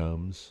punch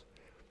comes.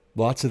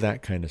 Lots of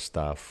that kind of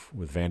stuff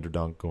with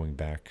Vanderdonk going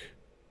back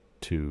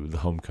to the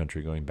home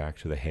country, going back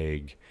to The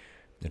Hague,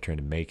 and trying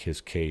to make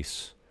his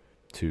case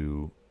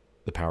to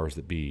the powers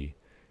that be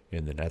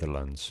in the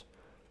Netherlands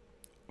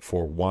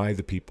for why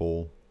the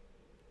people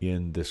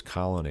in this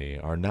colony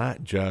are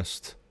not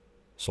just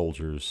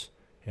soldiers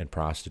and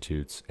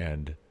prostitutes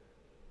and,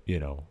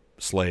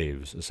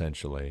 slaves,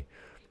 essentially,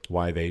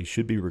 why they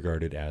should be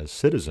regarded as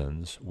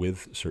citizens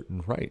with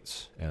certain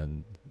rights,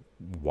 and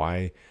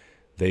why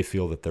they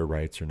feel that their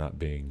rights are not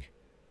being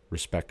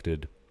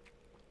respected,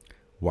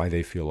 why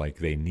they feel like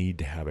they need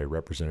to have a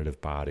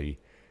representative body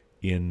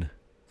in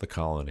the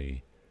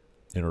colony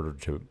in order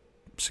to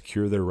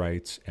secure their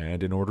rights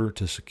and in order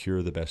to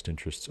secure the best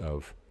interests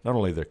of not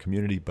only their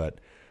community, but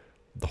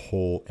the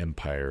whole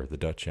empire, the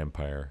Dutch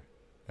Empire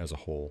as a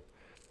whole.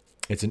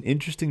 It's an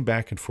interesting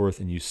back and forth,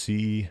 and you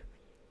see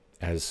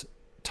as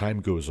time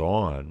goes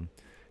on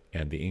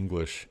and the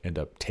English end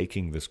up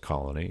taking this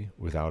colony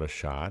without a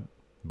shot,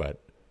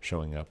 but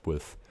showing up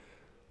with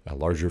a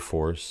larger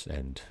force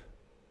and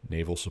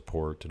naval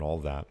support and all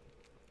that,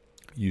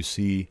 you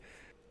see,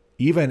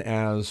 even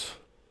as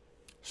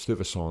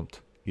Stuyvesant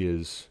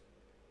is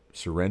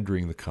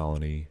surrendering the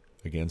colony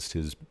against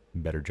his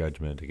better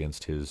judgment,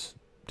 against his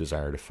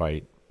desire to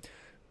fight,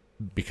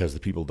 because the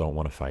people don't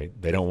want to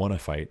fight. They don't want to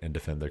fight and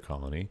defend their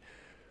colony.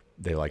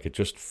 They like it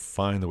just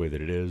fine the way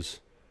that it is,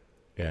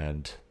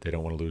 and they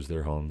don't want to lose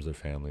their homes, their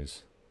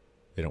families.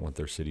 They don't want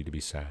their city to be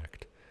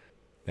sacked.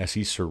 As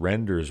he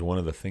surrenders, one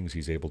of the things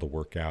he's able to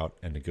work out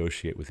and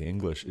negotiate with the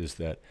English is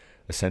that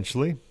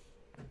essentially,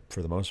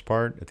 for the most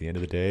part, at the end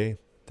of the day,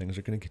 things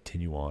are going to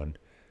continue on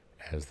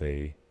as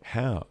they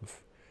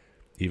have,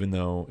 even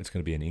though it's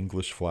going to be an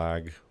English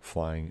flag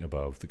flying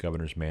above the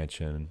governor's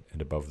mansion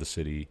and above the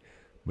city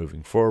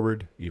moving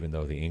forward, even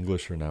though the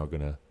English are now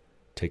going to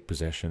take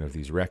possession of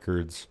these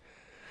records,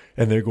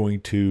 and they're going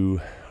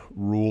to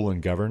rule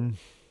and govern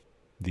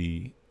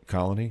the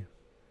colony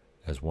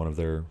as one of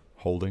their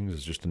holdings,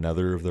 as just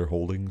another of their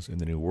holdings in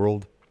the New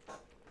World.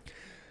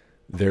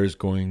 There's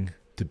going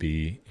to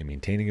be a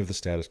maintaining of the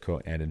status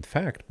quo, and in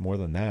fact, more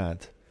than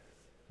that,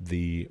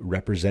 the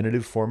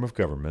representative form of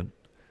government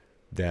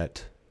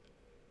that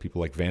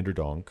people like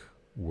Vanderdonk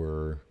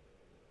were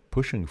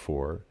pushing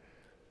for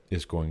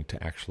is going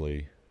to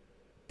actually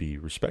be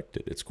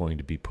respected. It's going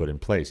to be put in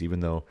place, even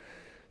though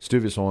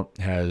Stuyvesant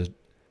has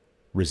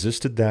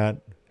resisted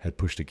that, had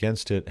pushed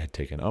against it, had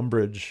taken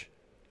umbrage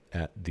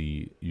at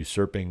the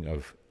usurping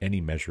of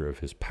any measure of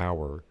his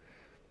power.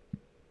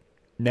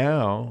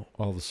 Now,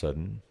 all of a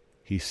sudden,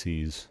 he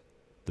sees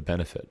the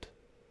benefit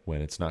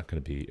when it's not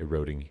going to be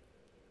eroding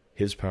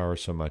his power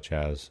so much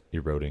as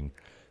eroding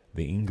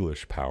the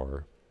English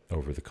power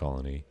over the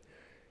colony.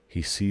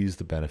 He sees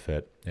the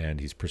benefit, and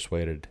he's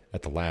persuaded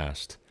at the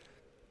last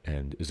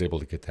and is able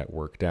to get that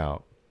worked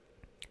out.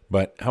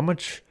 But how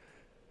much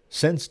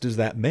sense does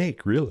that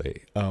make,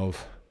 really,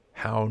 of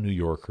how New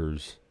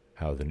Yorkers,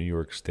 how the New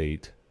York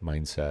State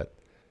mindset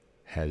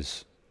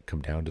has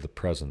come down to the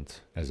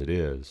present as it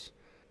is?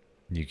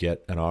 You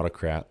get an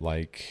autocrat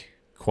like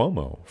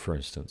Cuomo, for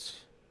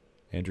instance,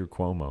 Andrew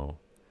Cuomo,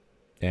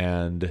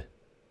 and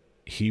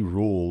he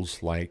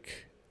rules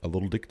like a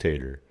little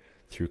dictator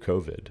through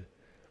COVID.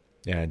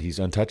 And he's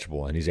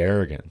untouchable, and he's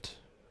arrogant,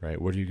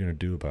 right? What are you going to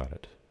do about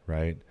it,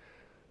 right?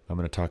 I'm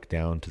going to talk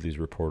down to these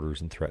reporters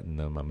and threaten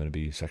them. I'm going to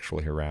be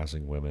sexually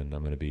harassing women.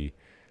 I'm going to be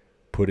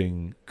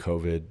putting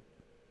COVID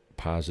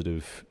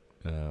positive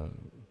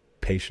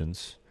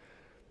patients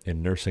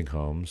in nursing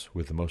homes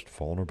with the most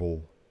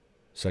vulnerable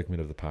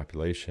segment of the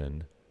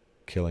population,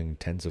 killing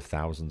tens of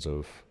thousands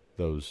of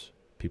those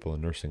people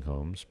in nursing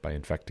homes by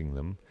infecting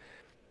them.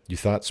 You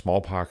thought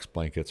smallpox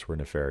blankets were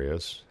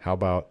nefarious. How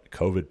about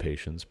COVID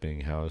patients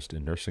being housed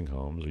in nursing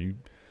homes? Are you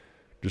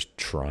just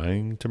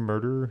trying to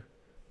murder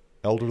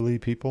elderly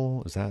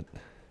people? Is that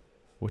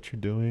what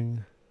you're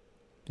doing?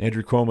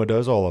 Andrew Cuomo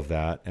does all of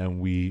that, and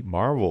we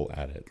marvel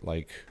at it.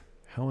 Like,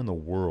 how in the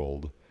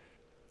world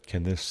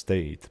can this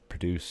state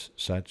produce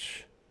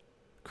such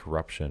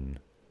corruption,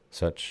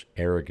 such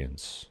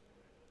arrogance,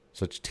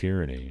 such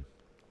tyranny?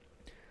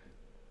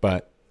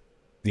 But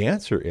the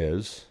answer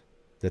is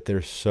that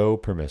they're so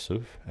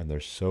permissive, and they're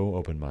so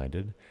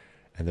open-minded,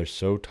 and they're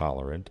so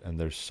tolerant, and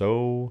they're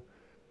so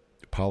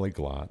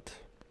polyglot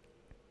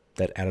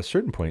that at a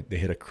certain point they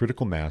hit a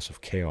critical mass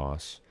of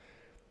chaos,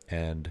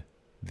 and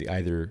they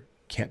either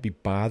can't be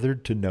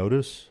bothered to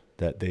notice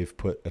that they've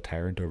put a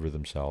tyrant over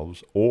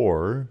themselves,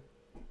 or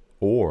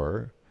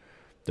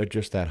They're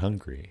just that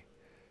hungry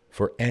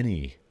for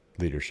any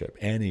leadership,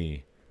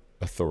 any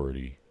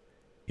authority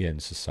in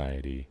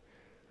society,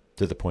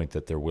 to the point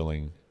that they're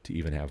willing to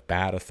even have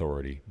bad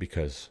authority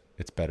because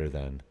it's better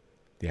than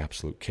the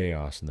absolute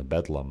chaos and the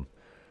bedlam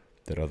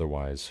that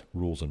otherwise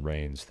rules and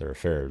reigns their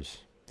affairs.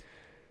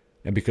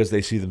 And because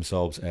they see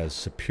themselves as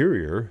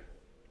superior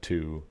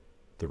to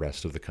the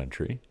rest of the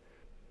country,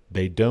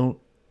 they don't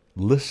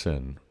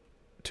listen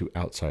to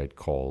outside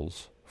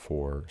calls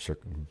for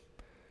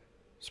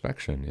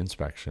circumspection,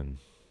 inspection,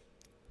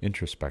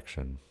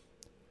 introspection.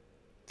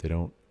 They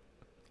don't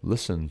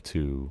listen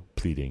to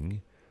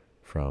pleading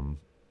from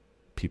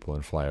people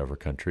in flyover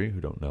country who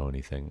don't know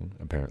anything,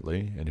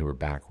 apparently, and who are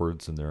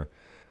backwards and they're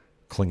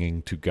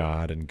clinging to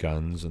God and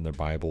guns and their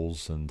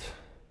Bibles and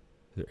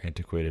their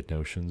antiquated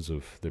notions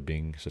of there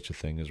being such a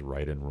thing as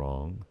right and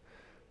wrong.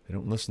 They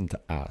don't listen to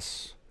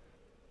us.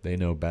 They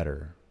know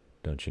better,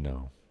 don't you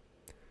know?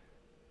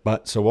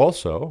 But so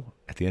also,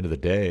 at the end of the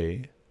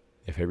day,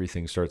 if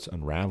everything starts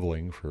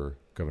unraveling for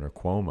Governor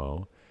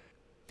Cuomo,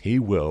 he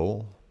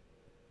will,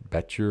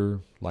 bet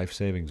your life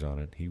savings on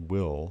it, he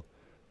will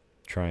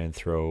try and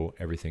throw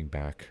everything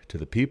back to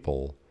the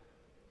people,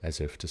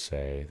 as if to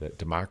say that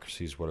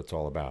democracy is what it's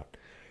all about.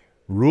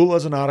 Rule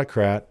as an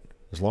autocrat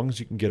as long as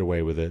you can get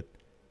away with it,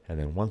 and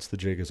then once the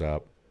jig is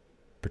up,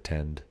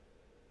 pretend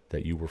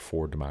that you were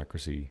for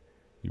democracy,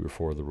 you were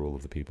for the rule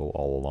of the people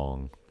all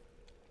along.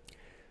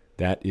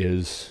 That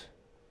is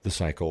the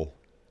cycle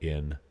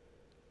in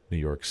New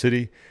York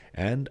City,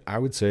 and I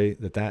would say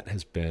that that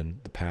has been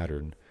the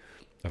pattern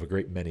of a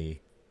great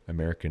many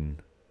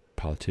American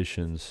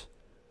politicians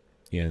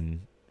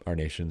in our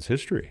nation's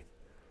history,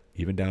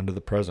 even down to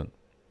the present.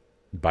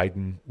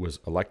 Biden was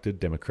elected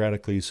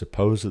democratically,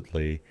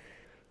 supposedly,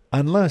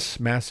 unless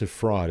massive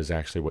fraud is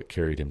actually what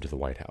carried him to the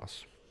White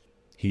House.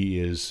 He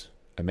is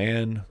a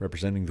man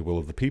representing the will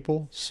of the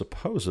people,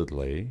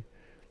 supposedly,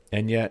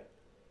 and yet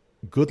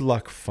good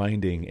luck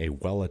finding a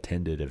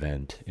well-attended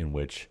event in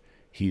which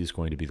he is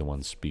going to be the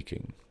one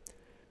speaking.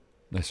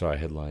 I saw a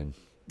headline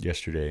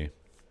yesterday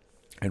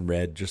and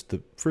read just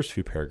the first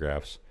few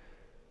paragraphs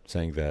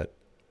saying that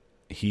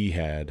he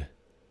had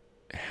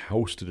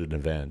hosted an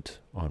event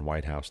on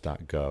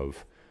whitehouse.gov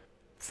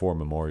for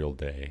Memorial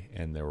Day,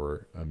 and there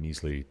were a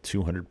measly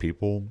 200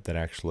 people that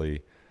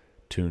actually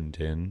tuned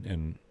in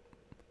and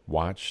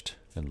watched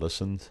and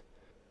listened.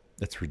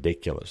 That's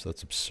ridiculous.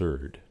 That's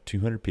absurd.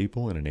 200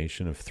 people in a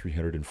nation of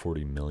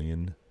 340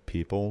 million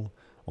people.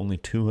 Only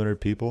 200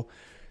 people.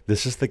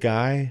 This is the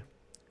guy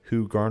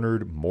who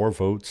garnered more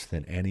votes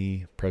than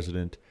any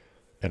president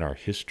in our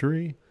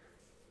history.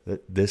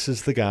 This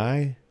is the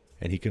guy,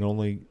 and he can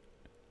only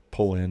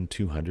pull in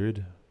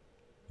 200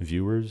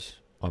 viewers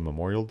on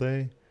Memorial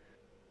Day.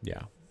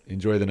 Yeah,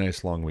 enjoy the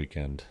nice long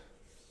weekend.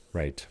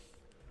 Right.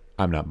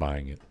 I'm not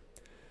buying it.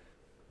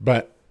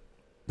 But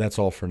that's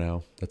all for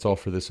now. That's all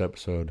for this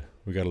episode.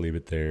 We got to leave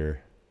it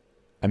there.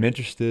 I'm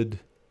interested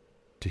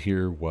to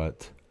hear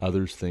what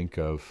others think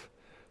of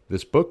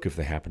this book, if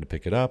they happen to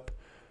pick it up.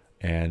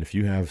 And if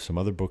you have some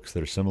other books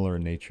that are similar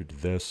in nature to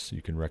this,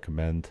 you can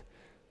recommend,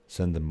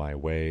 send them my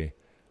way.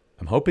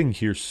 I'm hoping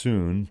here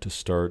soon to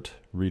start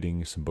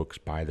reading some books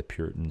by the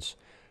Puritans.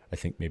 I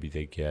think maybe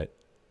they get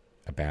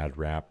a bad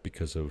rap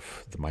because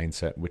of the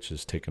mindset which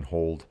has taken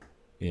hold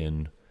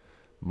in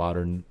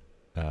modern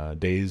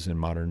days and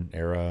modern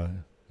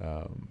era,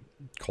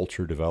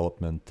 culture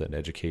development and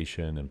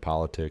education and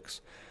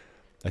politics.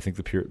 I think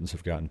the Puritans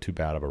have gotten too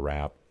bad of a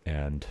rap,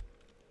 and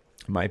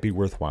it might be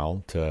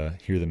worthwhile to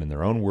hear them in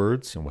their own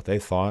words and what they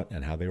thought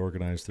and how they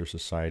organized their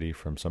society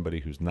from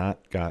somebody who's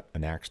not got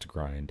an axe to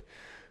grind,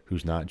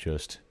 who's not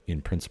just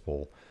in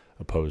principle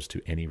opposed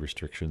to any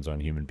restrictions on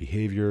human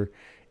behavior,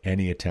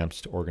 any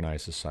attempts to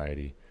organize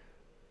society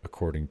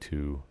according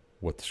to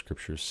what the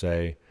scriptures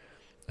say.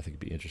 I think it'd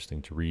be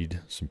interesting to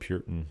read some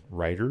Puritan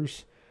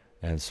writers.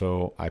 And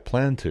so I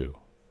plan to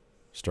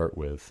start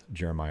with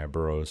Jeremiah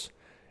Burroughs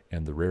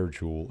and The Rare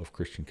Jewel of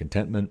Christian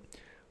Contentment.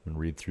 I'm going to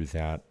read through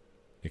that.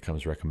 It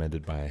comes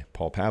recommended by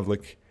Paul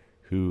Pavlik,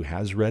 who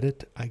has read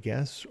it, I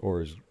guess, or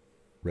has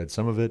read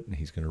some of it, and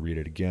he's going to read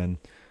it again.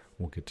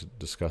 We'll get to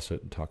discuss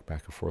it and talk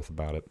back and forth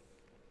about it.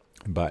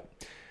 But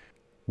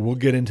we'll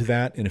get into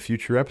that in a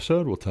future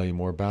episode. We'll tell you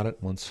more about it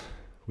once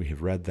we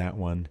have read that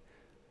one.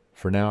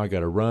 For now, I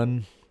got to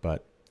run,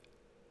 but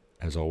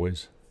as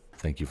always,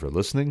 thank you for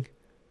listening.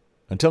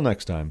 Until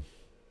next time,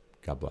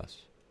 God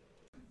bless.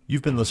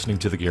 You've been listening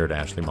to The Garrett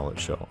Ashley Mullet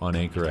Show on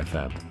Anchor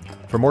FM.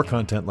 For more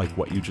content like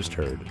what you just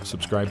heard,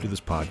 subscribe to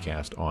this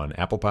podcast on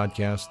Apple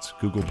Podcasts,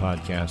 Google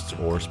Podcasts,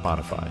 or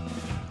Spotify.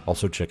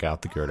 Also check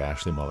out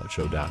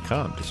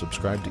thegarrettashleymulletshow.com to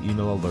subscribe to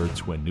email alerts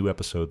when new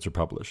episodes are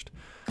published.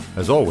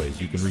 As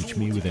always, you can reach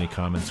me with any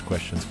comments,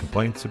 questions,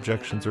 complaints,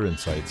 objections, or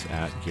insights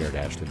at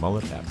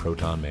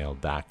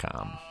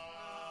garrettashleyMullet@protonmail.com.